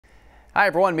Hi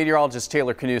everyone, meteorologist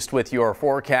Taylor Knust with your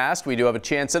forecast. We do have a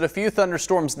chance at a few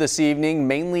thunderstorms this evening,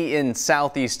 mainly in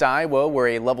southeast Iowa, where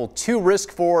a level 2 risk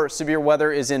for severe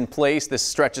weather is in place. This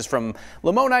stretches from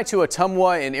Moines to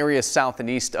Ottumwa in areas south and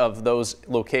east of those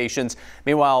locations.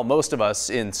 Meanwhile, most of us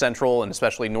in central and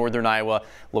especially northern Iowa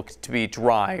look to be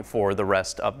dry for the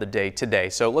rest of the day today.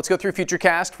 So let's go through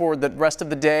Futurecast for the rest of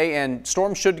the day, and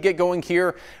storms should get going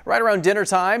here right around dinner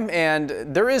time, and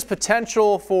there is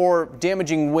potential for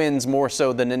damaging winds more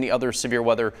so than any other severe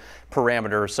weather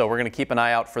parameter. So we're going to keep an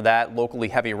eye out for that. Locally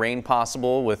heavy rain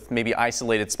possible with maybe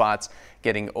isolated spots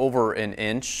getting over an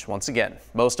inch. Once again,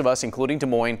 most of us, including Des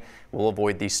Moines, will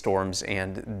avoid these storms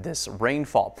and this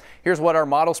rainfall. Here's what our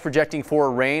model's projecting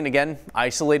for rain. Again,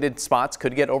 isolated spots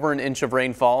could get over an inch of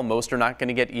rainfall. Most are not going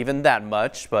to get even that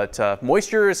much, but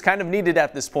moisture is kind of needed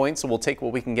at this point, so we'll take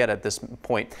what we can get at this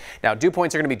point. Now, dew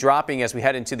points are going to be dropping as we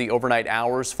head into the overnight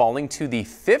hours, falling to the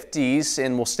 50s,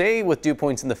 and we'll stay with dew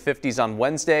points in the 50s on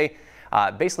Wednesday.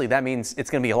 Basically, that means it's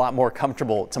going to be a lot more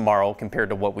comfortable tomorrow compared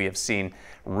to what we have seen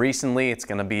recently. It's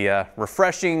going to be a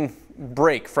refreshing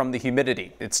break from the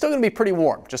humidity. It's still going to be pretty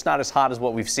warm, just not as hot as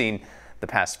what we've seen the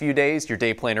past few days. Your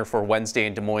day planner for Wednesday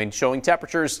in Des Moines showing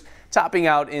temperatures topping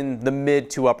out in the mid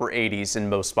to upper 80s in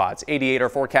most spots. 88 our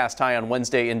forecast high on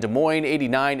Wednesday in Des Moines,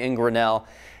 89 in Grinnell,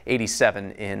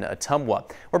 87 in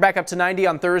Ottumwa. We're back up to 90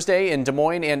 on Thursday in Des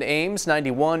Moines and Ames,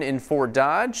 91 in Fort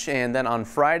Dodge, and then on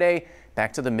Friday,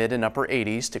 back to the mid and upper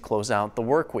 80s to close out the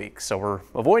work week. So we're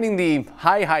avoiding the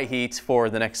high heat for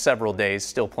the next several days.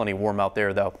 Still plenty warm out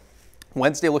there though.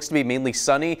 Wednesday looks to be mainly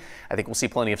sunny. I think we'll see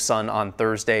plenty of sun on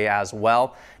Thursday as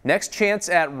well. Next chance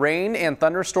at rain and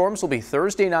thunderstorms will be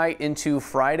Thursday night into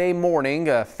Friday morning.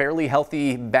 A fairly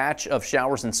healthy batch of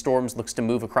showers and storms looks to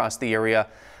move across the area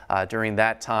during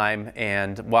that time.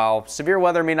 And while severe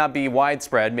weather may not be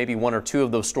widespread, maybe one or two of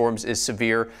those storms is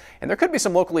severe, and there could be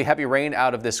some locally heavy rain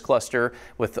out of this cluster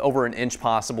with over an inch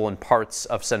possible in parts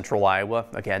of central Iowa.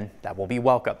 Again, that will be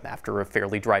welcome after a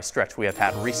fairly dry stretch we have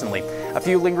had recently. A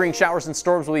few lingering showers and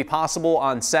storms will be possible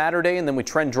on Saturday, and then we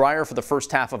trend drier for the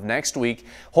first half of next week.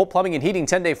 Holt Plumbing and Heating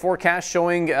 10-day forecast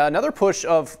showing another push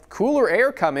of cooler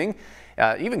air coming.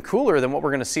 Even cooler than what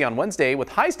we're going to see on Wednesday, with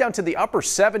highs down to the upper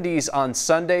 70s on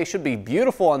Sunday. Should be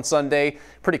beautiful on Sunday.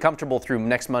 Pretty comfortable through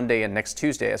next Monday and next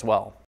Tuesday as well.